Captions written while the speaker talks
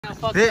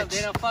done fucked up.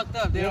 They done fucked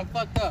up. They done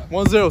fucked up.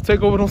 1-0.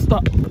 Take over. Don't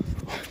stop.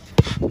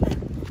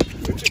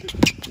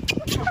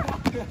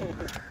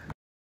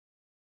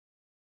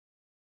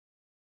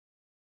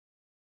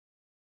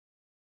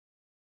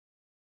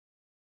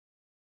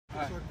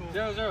 Right.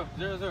 0-0.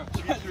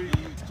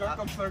 0-0.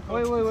 Circle, circle.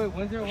 Wait.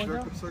 1-0.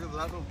 Circle,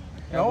 circle.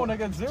 No,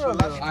 nigga, 0.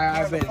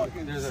 I bet.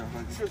 0-0.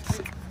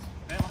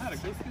 Damn, I had a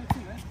good skill too,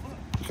 man.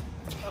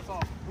 That's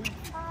all.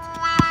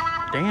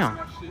 Damn.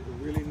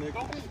 Really, nigga.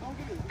 Don't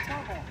get it.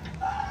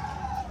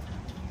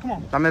 Come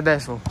on. Dame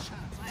beso.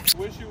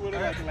 Wish you would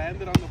have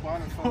landed on the ball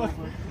and fall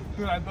over.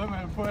 Dude, I thought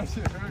my poor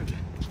shit hurt.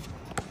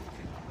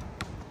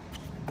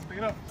 Pick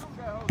it up.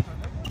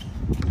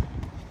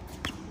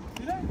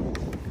 See that?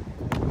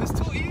 It's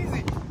too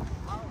easy.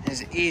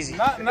 It's easy.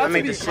 Not I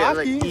make to the be shit cocky,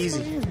 look it's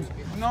easy. so easy.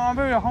 No, I'm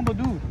very a humble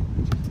dude.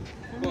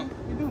 What?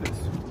 You do this.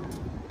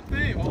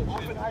 Damn. Oh,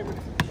 Oppenheimer.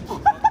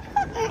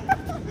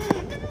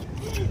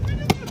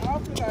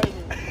 Oppenheimer.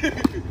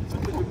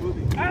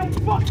 I don't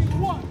fucking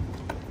want.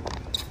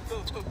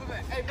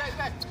 Hey,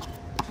 back.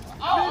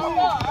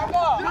 Our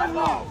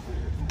ball.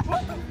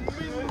 What the?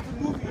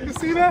 You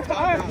see that?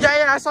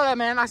 Yeah, I saw that,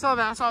 man. I saw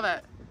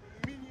that.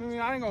 I mean,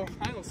 I ain't gonna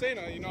say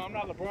nothing. You know, I'm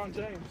not LeBron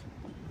James.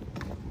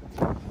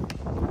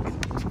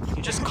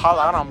 You just call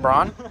out on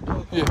Braun?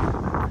 Yeah.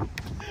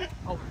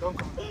 Oh, don't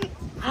call.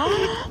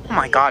 Oh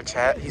my god,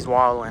 chat. He's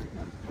wilding.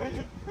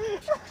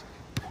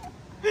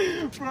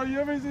 Bro, you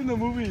ever seen the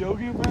movie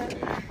Yogi, man?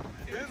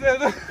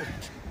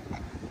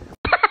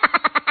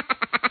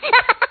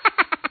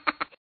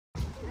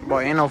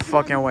 Boy, ain't no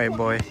fucking way,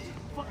 boy.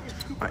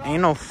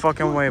 Ain't no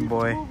fucking way,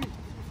 boy.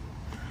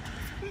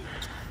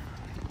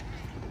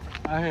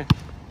 I hear.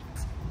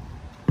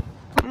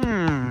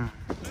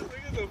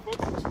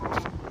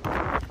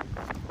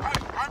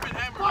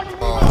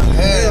 Oh,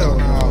 hell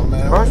no,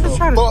 man. Bro, just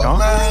try to dunk.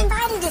 Man,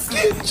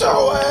 get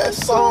your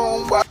ass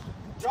on, bro.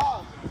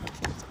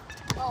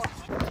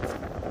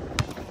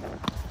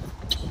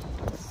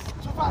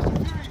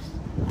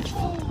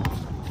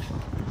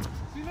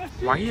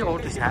 Why he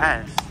hold his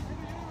ass?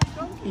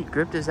 He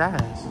gripped his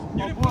ass.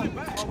 My boy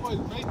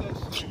made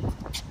that shit.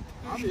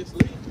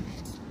 Obviously.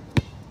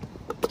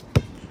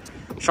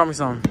 Show me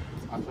something.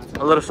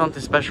 A little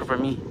something special for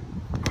me.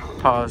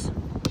 Pause.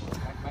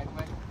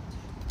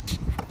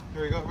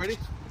 Here we go. Ready?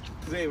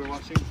 Today we're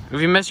watching.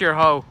 If you miss your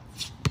hoe.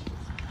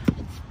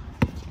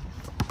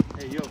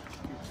 Hey, yo. You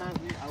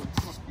tag me, I will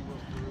fuck you up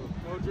for real.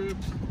 No drip.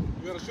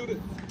 You gotta shoot it.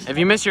 If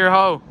you miss your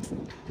hoe.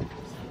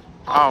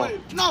 Oh.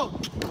 Wait, no.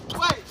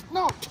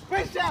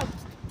 Space Jam.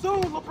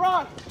 Dude,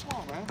 LeBron. Come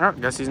on, man. Oh,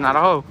 guess he's not a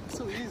hoe. It's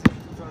so easy.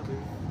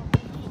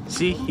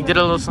 See, he did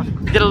a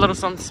little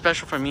something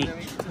special for me.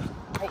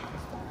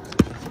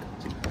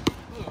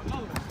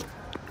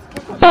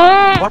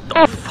 What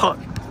the fuck?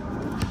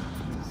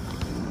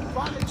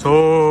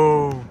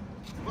 So.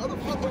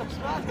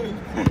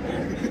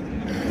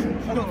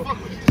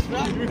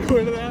 You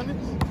recorded that?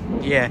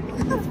 Yeah.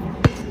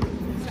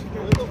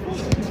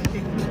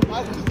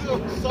 Why is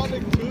this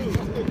Sonic 2?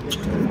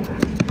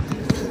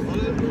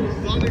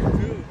 Sonic 2.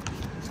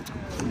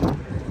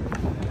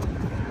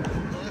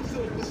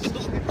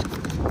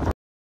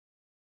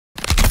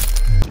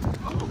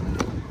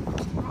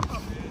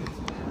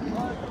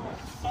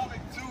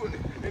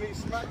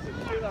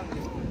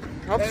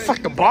 How the fuck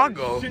the ball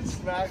go? Shit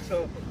smacks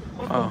up.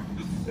 Oh.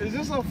 Is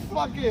this a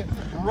fucking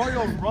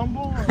Royal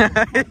Rumble?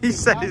 He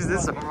said, is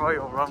this a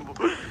Royal Rumble?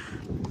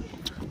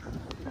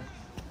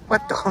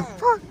 What the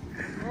fuck?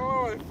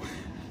 Oh,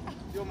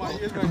 yo, my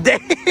ears are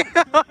Damn!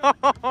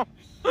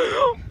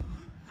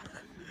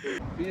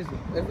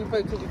 If we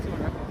play 2v2,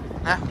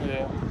 right?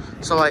 Yeah.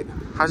 So, like,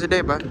 how's your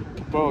day, bro?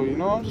 Bro, you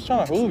know, I'm just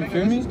trying to hoop, you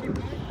feel me?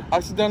 I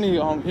accidentally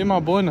hit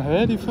my boy in the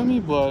head, you feel me?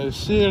 But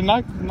shit,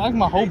 knocked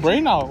my whole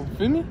brain out, you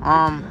feel me?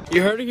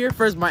 You heard it here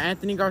first by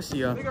Anthony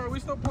Garcia. Nigga, are we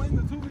still playing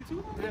the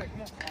 2v2? Yeah,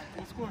 come on.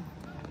 What's score?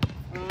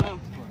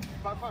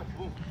 5-5.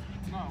 Boom.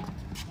 No.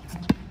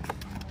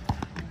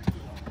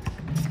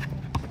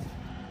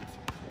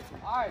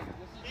 Alright.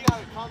 He got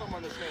a condom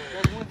on his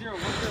head.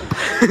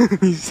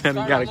 1-0. He said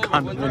he got a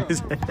condom in his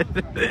head.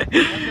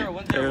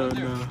 1-0. Hell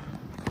no.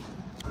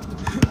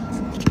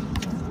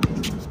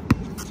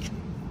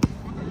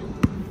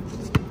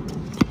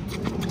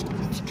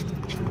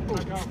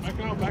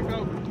 Back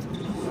up.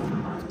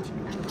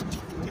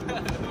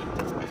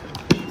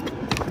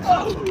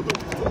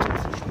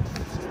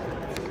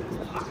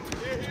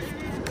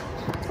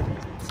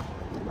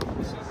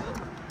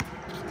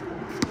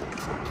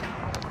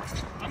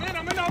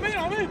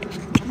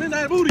 I'm in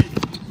that booty.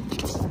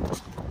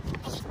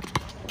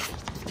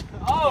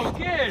 Oh,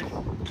 kid.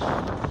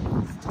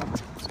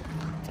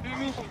 Hear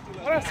me?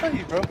 What did I tell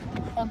you, bro?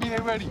 I'm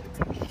being ready.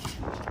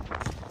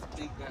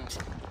 Big man.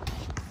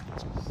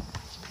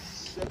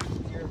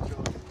 7-year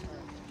joke.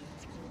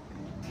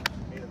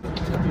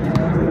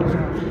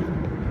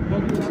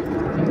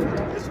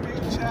 It's me in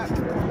chat.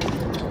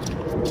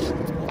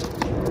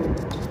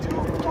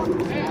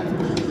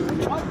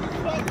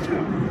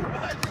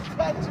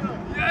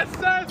 Yes,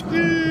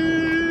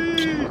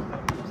 Sasky!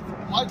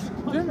 Why'd you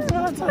What did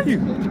I tell you?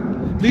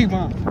 Nigga, Big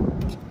man.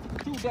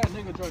 Shoot that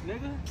nigga, drug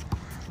nigga.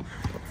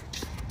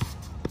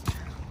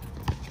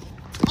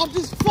 I'm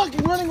just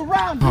fucking running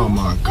around, dude. Oh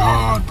my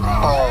god, bro.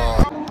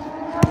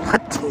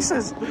 What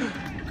Jesus?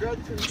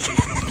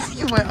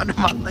 You went under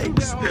my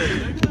legs.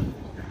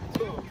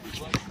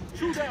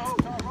 Shoot that hoe,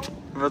 bro.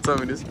 Bro told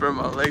me to spread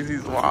my legs.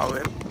 He's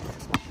wildin'.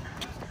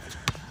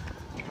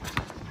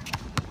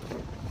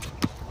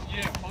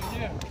 Yeah, oh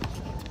yeah.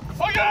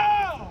 Oh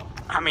yeah!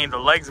 I mean, the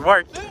legs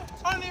worked. Yeah,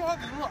 I didn't even have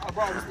to look.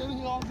 Bro, I was standing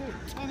here all day.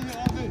 Standing here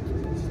all day.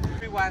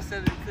 Free why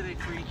set it to the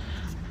tree.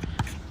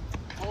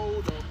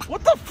 Hold up.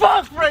 What the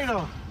fuck,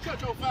 Fredo?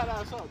 Shut your fat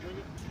ass up,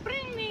 nigga.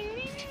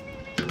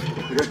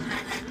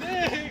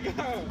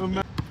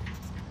 Nigga.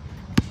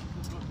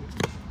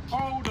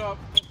 Hold up.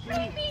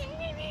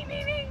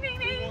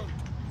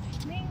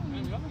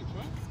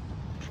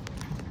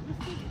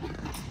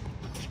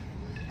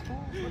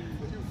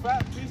 You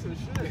fat piece of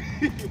shit.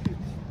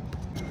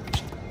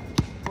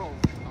 Bro,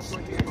 I'm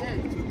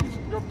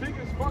fucking you're big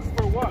as fuck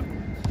for what?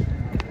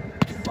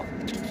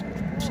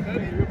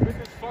 Eddie, you're big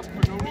as fuck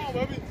for no reason.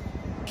 Baby.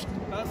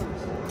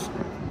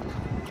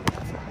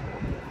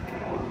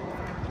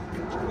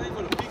 You're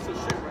with a piece of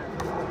shit right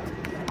now.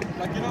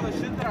 Like, you know the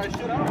shit that I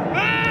shit out?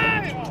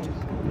 Hey!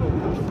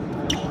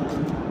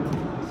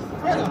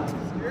 Fredo,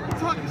 you're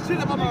talking shit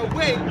about my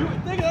weight. You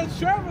think that's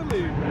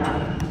Chevrolet.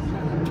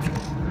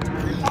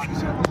 You're talking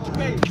shit about my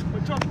weight,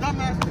 but your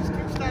dumbass just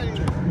keeps standing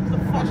there. What the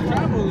fuck's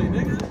Chevrolet,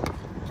 nigga?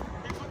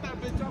 You put that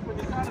bitch up and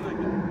it's out of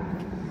again.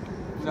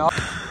 No.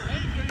 Hey,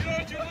 you know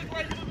what you look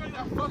like? You look like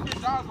that fucking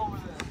dog over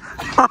there.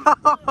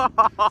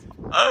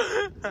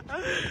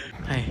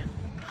 Hey.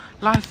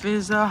 Life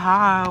is a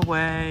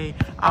highway.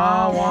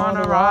 I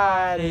wanna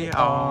ride it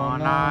all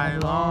night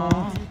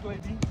long.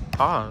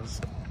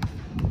 Pause.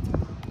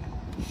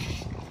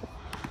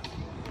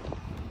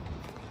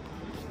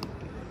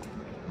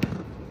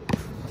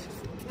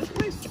 Let's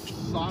play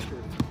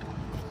soccer.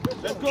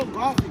 Let's go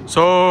golfing.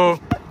 So,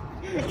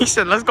 he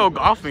said, let's go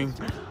golfing.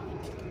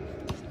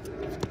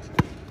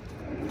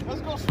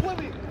 Let's go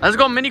swimming. Let's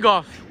go mini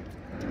golf.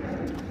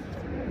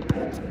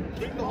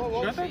 Drink the whole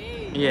ocean.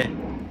 Yeah.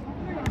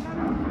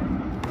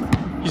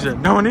 He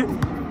said, knowing it.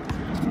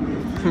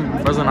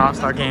 Was an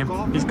all-star game.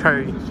 He's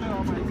Curry.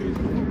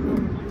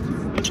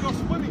 Let's go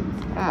swimming.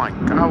 Oh my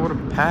god, what a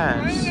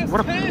pass.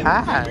 What a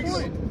pass.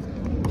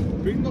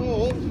 Drink the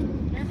whole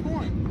ocean. Keep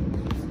going.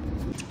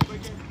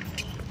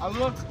 I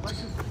look like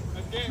this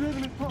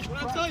game.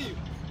 What I tell you?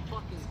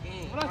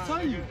 What I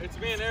tell you? It's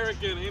me and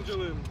Eric and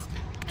Angel and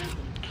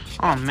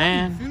Oh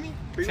man.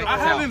 I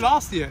haven't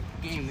lost yet.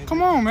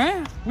 Come on,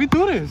 man. We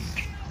do this.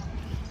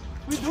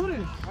 We do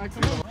this. Right,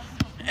 come on.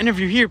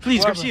 Interview here,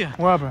 please, Garcia.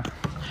 What happened?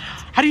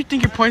 How do you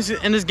think your points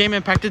in this game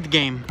impacted the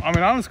game? I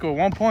mean, I only scored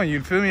 1 point. You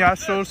feel me? I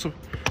showed some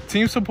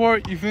team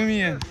support. You feel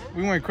me? And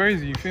we went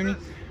crazy. You feel me?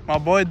 My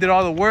boy did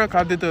all the work.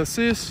 I did the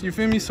assist. You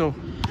feel me? So.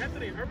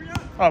 Anthony, hurry up.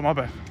 Oh, my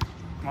bad.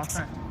 My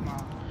bad.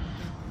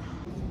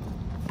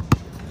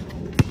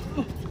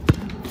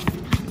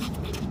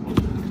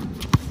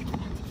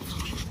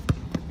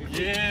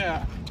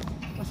 Yeah.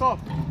 That's all.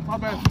 My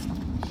bad.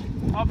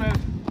 My bad.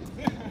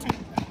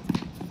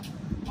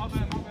 My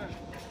bad.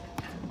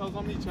 That was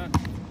on me, Chad.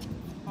 That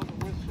was the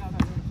worst shot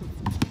I've ever took.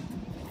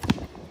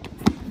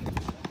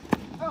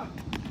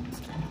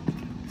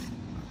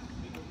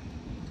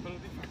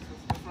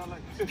 That's what I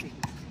like.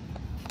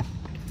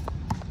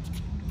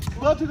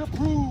 Blood to the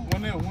proof.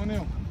 1-0,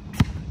 1-0.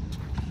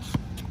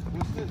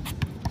 What's this?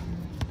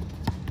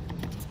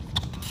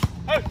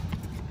 Hey!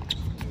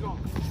 Keep going.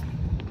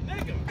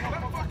 Nigga,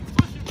 stop fucking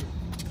pushing me.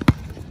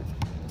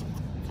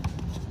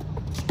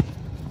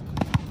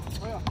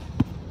 Oh, yeah.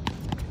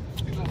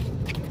 Keep going.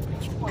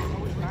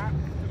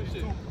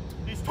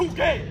 He's too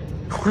gay.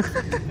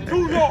 Do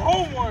your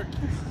homework.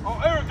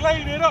 Oh, Eric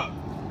laying it up.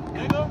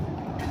 Nigga.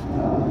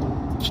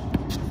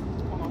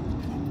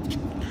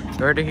 You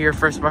heard it here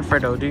first by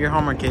Fredo. Do your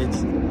homework,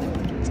 kids.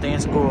 Stay in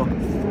school.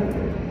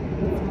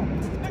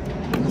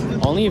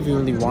 Only if you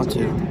really want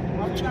to.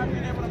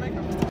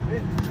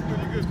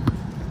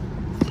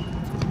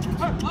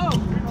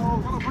 Oh,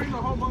 gonna bring the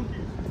whole monkey.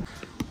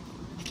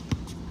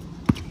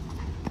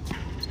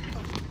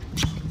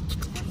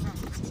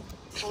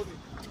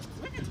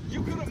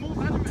 You could have moved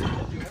out of it. I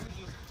was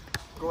just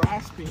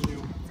grasping you.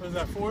 What is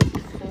that, 4?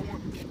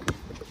 4-1?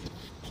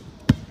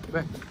 Get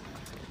back.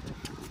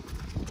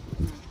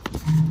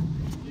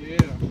 Yeah.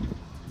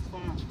 It's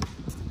fine.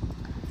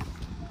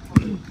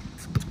 Let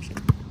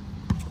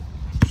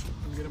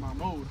me get in my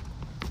mode.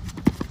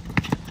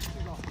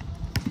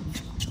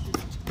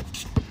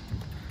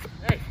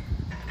 Hey.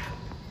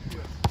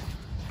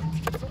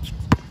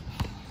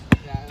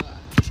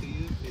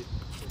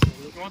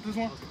 You want this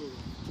one?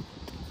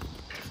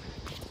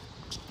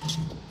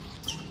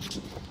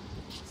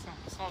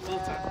 It's not a little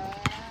tight.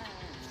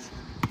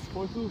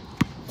 4-2.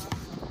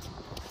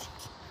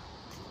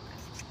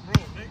 Bro,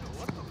 nigga,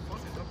 what the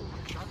fuck is up with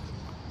my shot?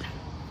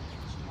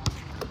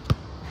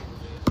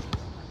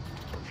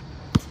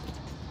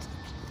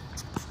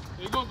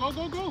 There you go,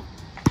 go.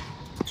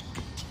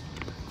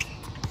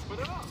 Put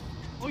it up.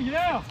 Oh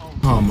yeah.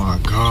 Oh my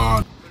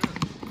God.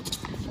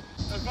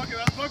 That's bucket,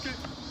 that's bucket.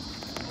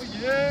 Oh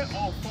yeah.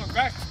 Oh fuck,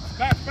 back.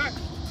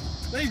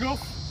 There you go.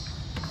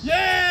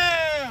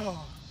 Yeah.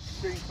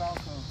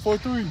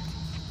 4-3.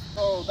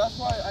 Oh, that's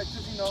why I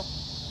just,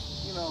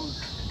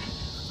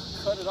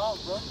 cut it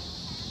off, bro.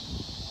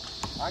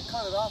 I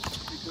cut it off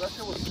because that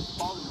shit was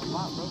falling a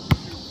lot, bro.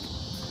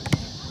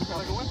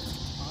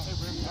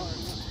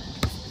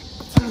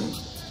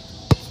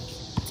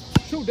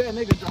 Shoot that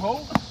nigga,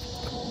 Jehovah.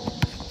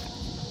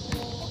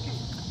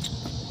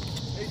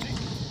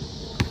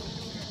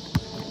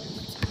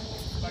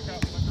 Back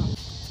out.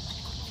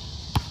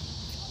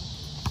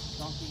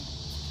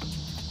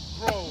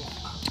 Bro,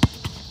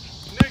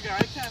 nigga, I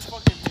can't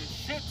fucking do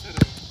shit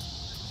today.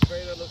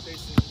 Straight up, look, AC.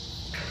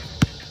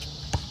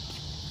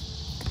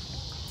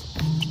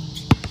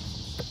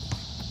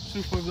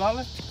 Shoot for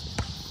 $1.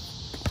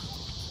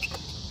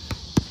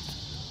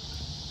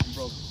 I'm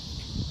broke.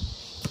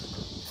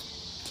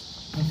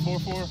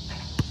 4-4. What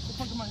the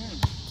fuck am I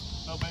hearing?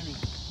 No, baby.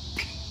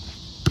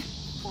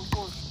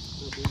 4-4.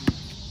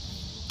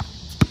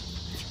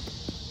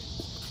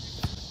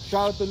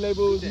 Shout out to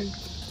Labels. I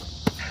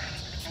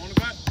want to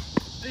back.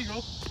 There you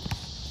go.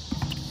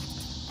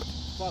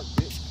 Fuck,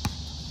 bitch.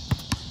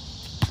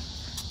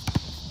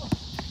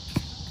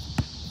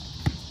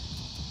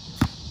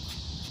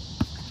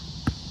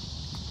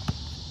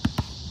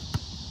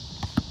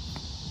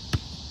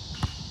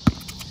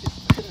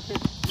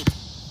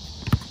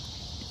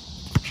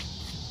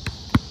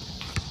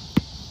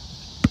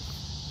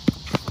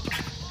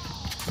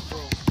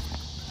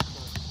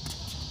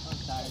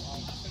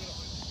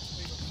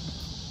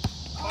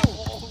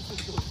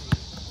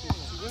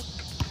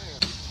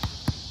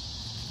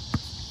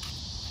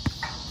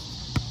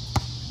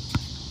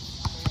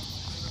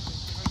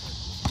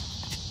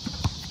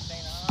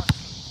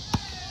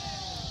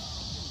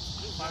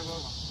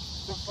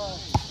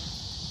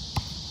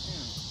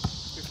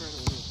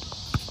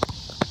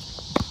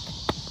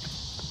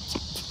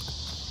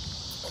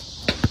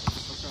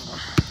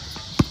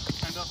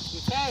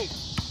 Hey!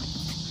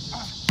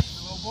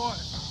 Little boy.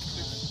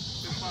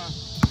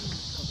 6'5".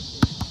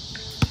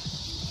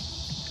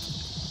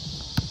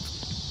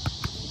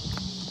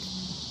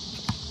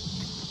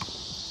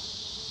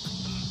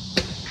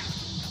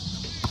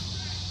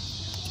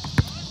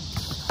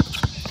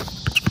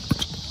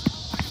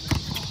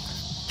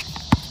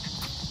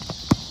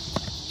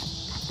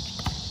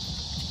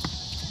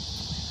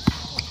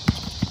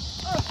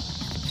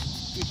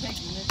 You're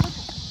taking it.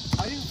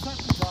 I didn't touch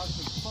the dog,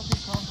 so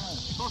fucking calm down.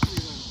 Talk to me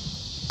then.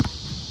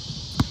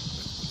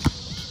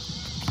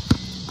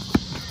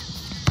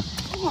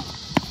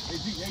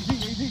 AD.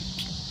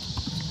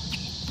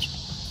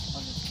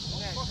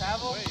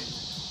 Travel?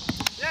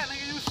 Yeah,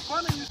 nigga, you was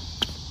funny.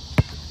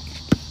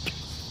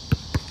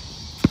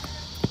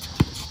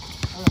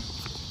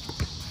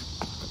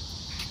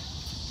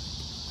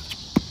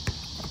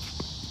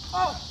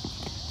 Oh!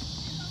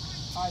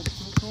 Alright,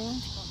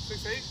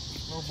 6'8".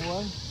 oh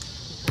boy.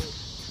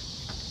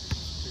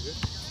 You good?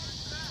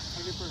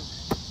 How get first?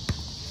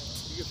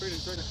 You get first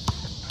and second.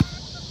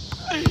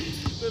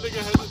 That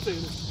nigga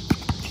hesitated.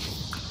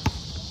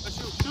 Let's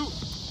shoot.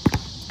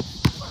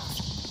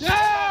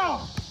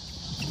 Yeah!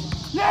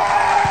 Yeah!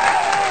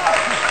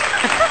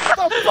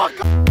 What the fuck?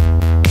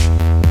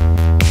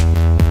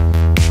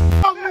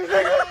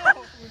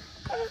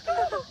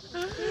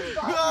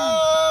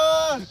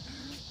 God!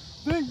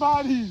 Big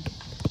body.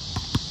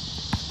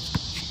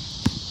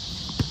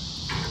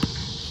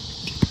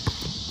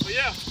 But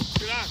yeah,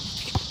 good on.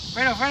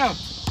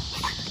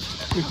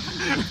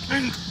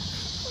 Fredo.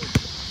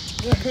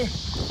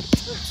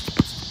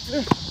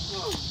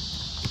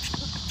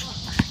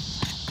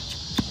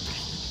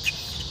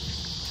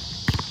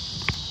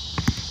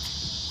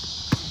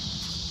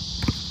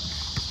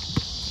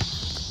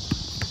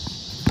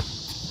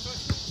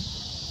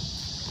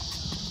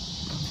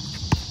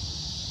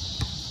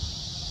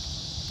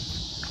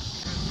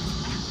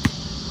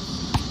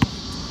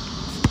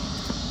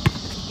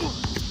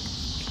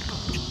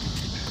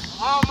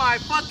 Oh my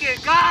fucking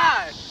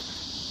God!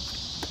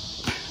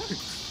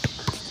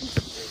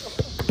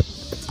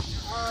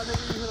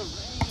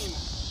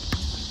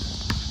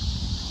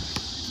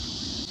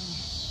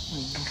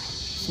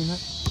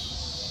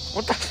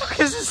 What the fuck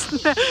is this?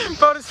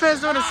 Bro, this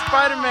man's doing a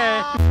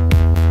Spider-Man.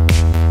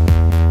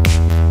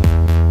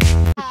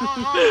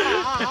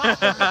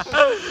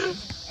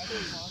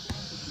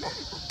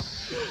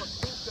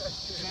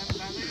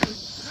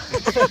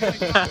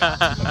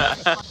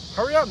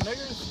 Hurry up,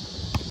 niggas.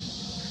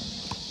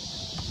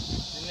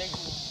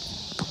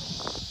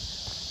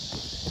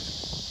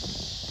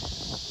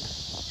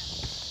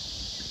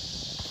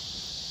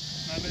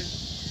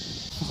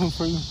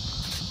 For you.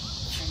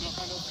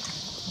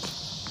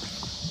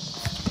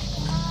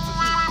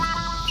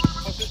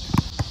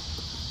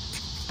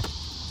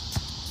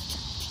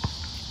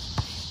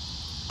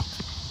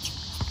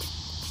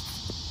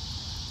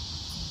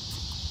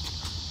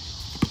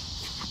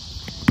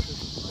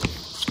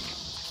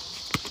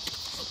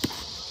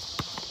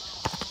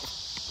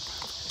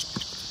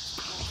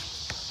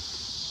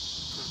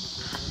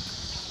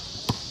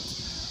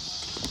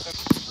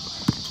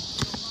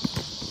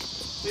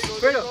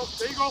 Fredo.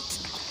 There you go.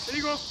 There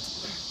you go.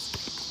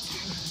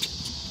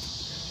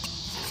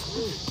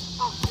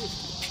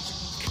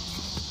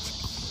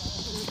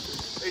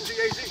 AG,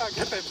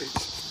 get that bitch.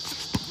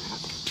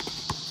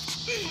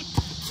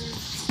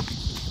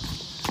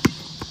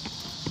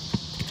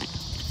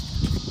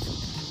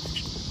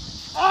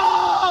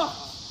 Ah!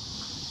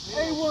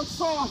 A1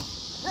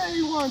 sauce.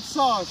 A1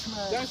 sauce,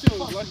 man. That shit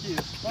was lucky.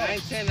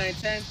 9-10,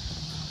 9-10.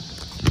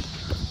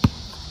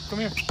 Come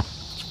here.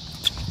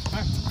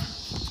 Right.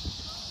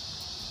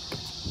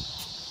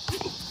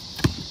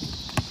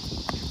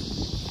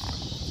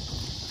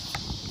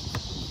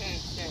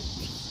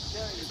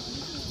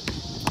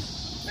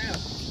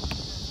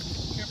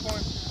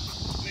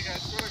 Nigga, I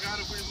swear to God,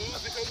 if we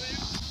lose because of you,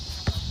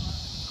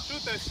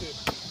 shoot that shit.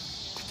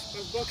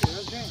 That's bucket,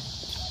 that's James.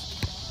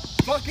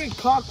 Fucking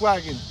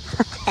cockwagon.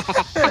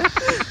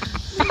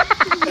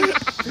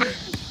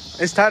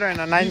 It's tied right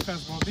now.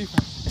 Defense, bro.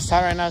 Defense. It's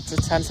tied right now to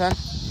 10-10.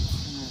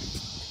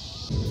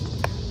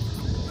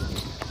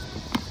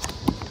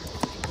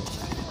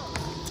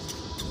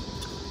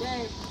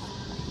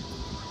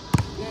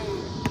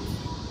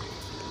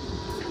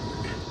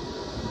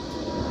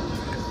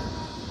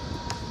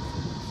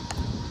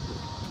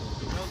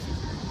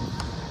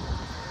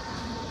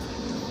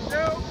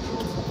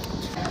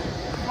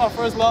 My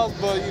first loss,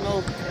 but you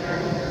know,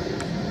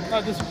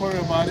 not disappointed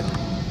about it.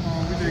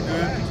 We did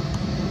good.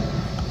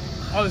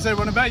 Oh, they said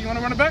run it back. You want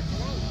to run it back?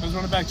 Let's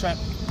run it back, chat.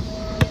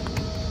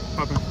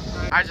 Poppin'.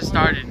 I just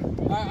started.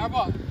 Alright, our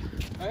ball.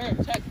 Right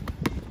here, check.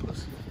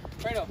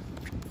 Fredo.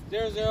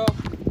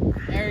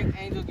 0-0. Eric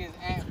Angel against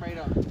Ant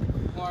Fredo.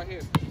 Come right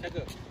here. Check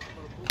up.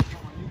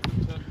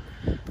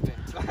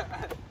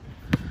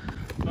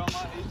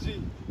 Belmont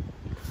AG.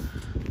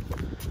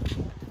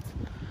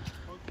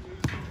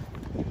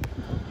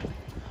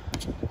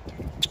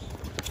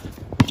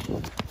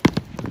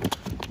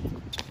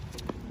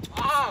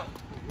 Ah!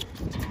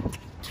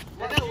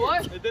 That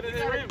what? It didn't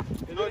hit rim.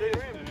 It didn't hit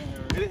rim.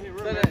 It didn't hit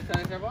rim. Can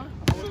I serve on?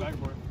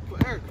 Backboard.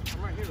 Eric,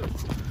 I'm right here.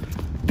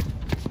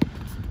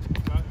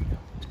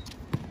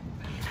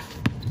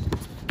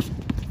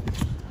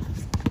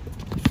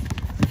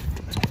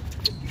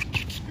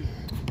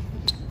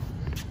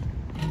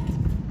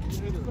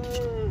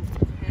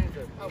 Hands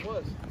up. I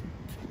was.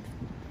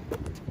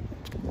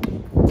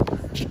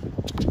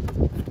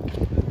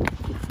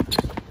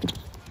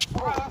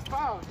 Oh, that's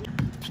foul.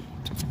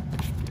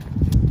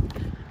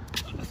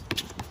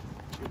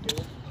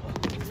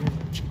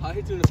 I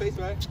hit you in the face,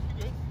 right?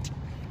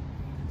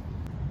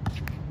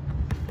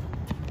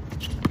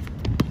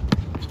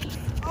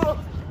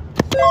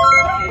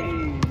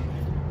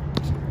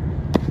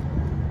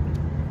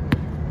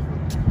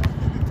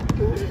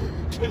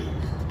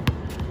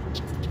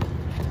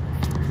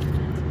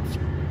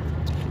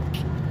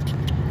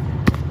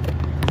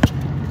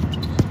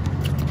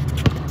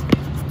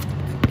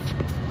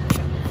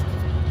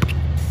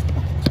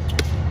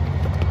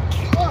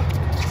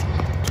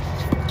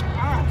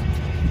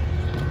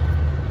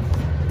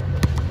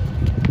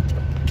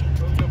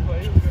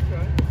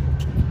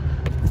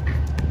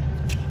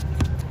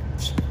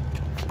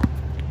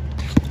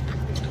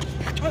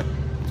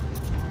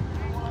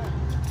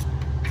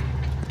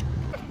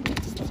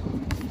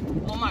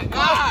 Oh my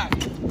God!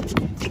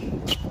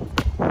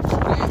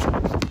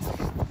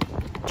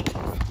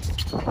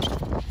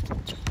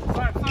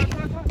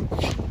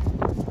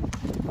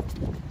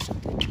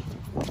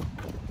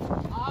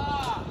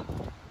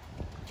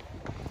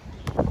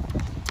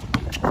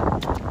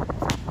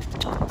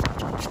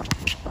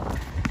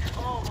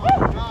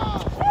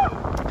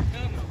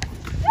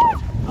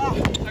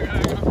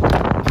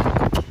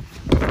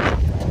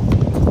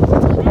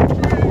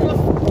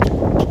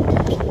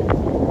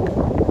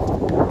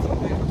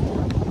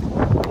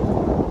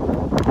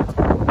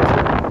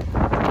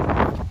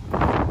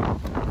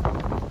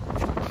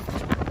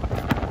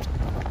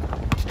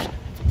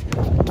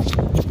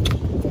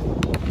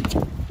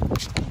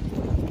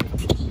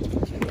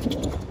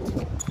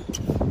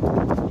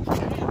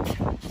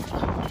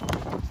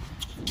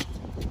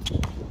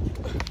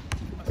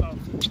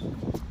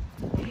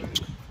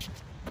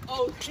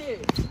 Oh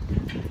shit!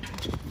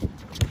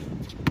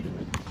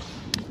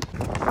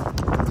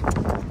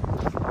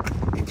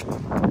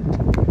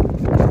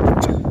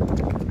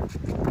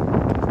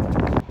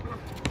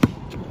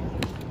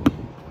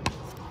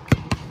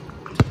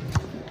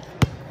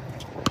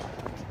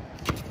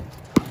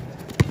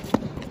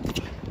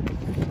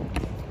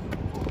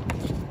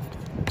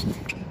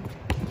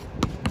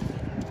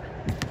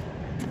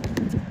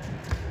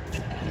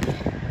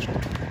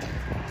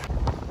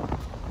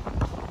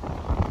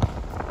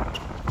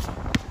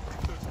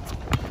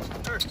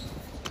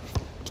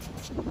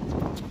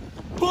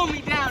 Pull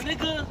me down,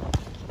 nigga!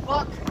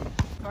 Fuck!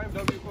 Time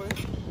W play.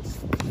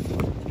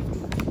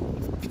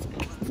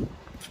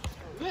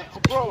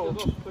 Bro!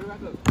 Put it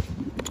back up.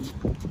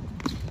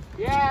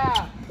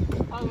 Yeah!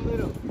 I'm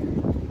little.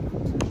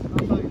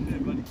 I'm talking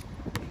shit, buddy.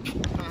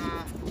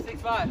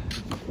 6'5".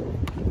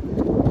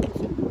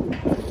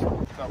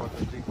 Talk about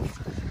that thing.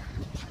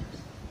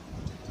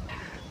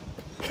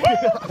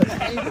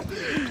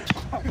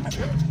 My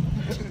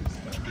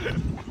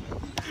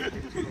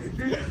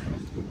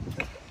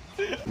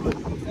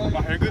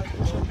hair good?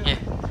 Yeah.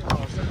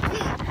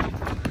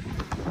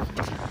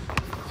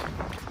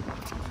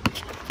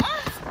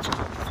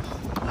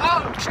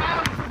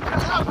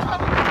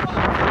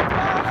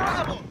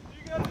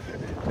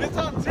 It's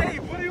on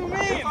tape. What do you mean?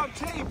 It's on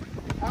tape.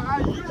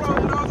 You were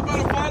when I was about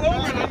to fall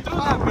over and I threw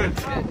that bitch.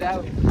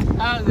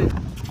 How is it?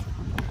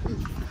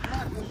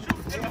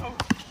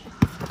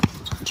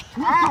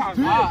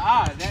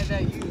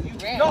 That you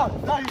ran. No,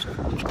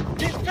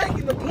 he's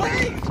faking the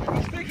play.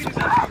 He's faking his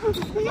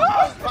no,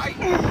 right.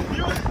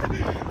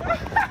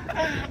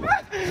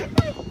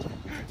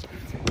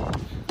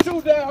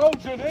 Shoot that hole,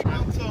 Nick. I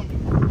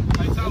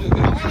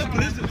want to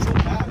blizzard so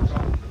bad, bro.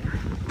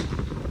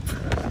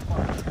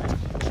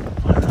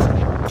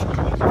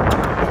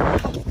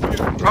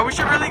 Bro, we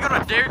should really go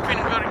to Dairy Queen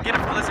and go to get a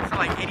blizzard for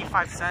like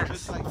 85 cents.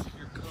 Just like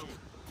your cup.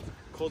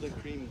 Cold and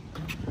creamy.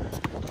 I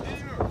didn't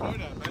even record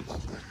that, bitch.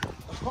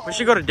 We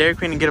should go to Dairy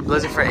Queen and get a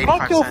blizzard for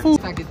 85 your cents.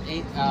 Looks like it's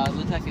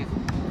looks like it's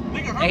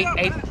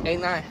 8,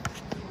 9.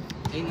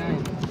 8,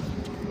 9.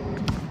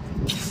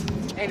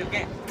 Hey, the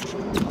game.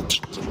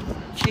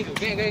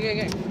 Gang.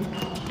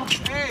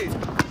 Hey,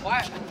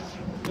 What?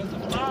 that's a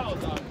foul,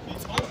 dog.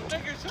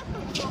 Nigga, shut the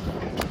fuck up.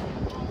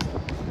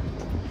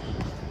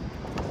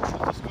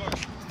 What's the score?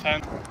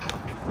 10.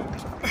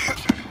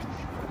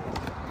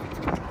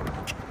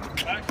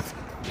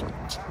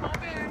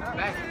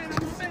 Back.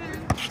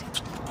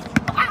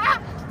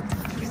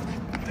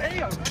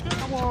 Damn,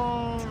 come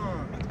on.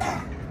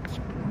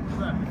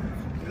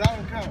 That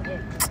one count.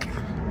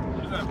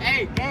 Look.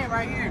 Hey, game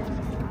right here.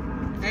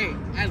 Hey,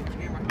 Adam,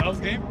 game right That was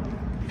game?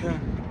 Yeah.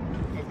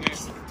 That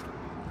was game.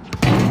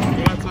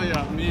 What I tell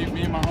y'all, me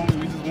and my homie,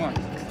 we just won.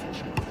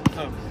 What's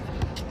up? I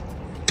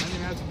didn't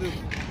even have to do. I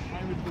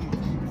didn't even do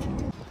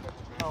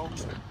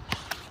much.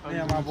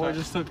 Yeah, my boy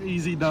just took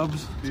easy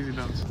dubs. Easy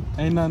dubs.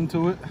 Ain't nothing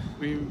to it.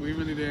 We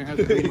really didn't have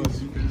to do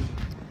much.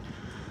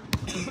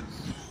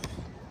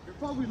 You're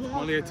probably lost.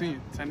 Only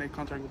 18. 10-day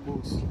contract with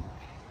Bulls.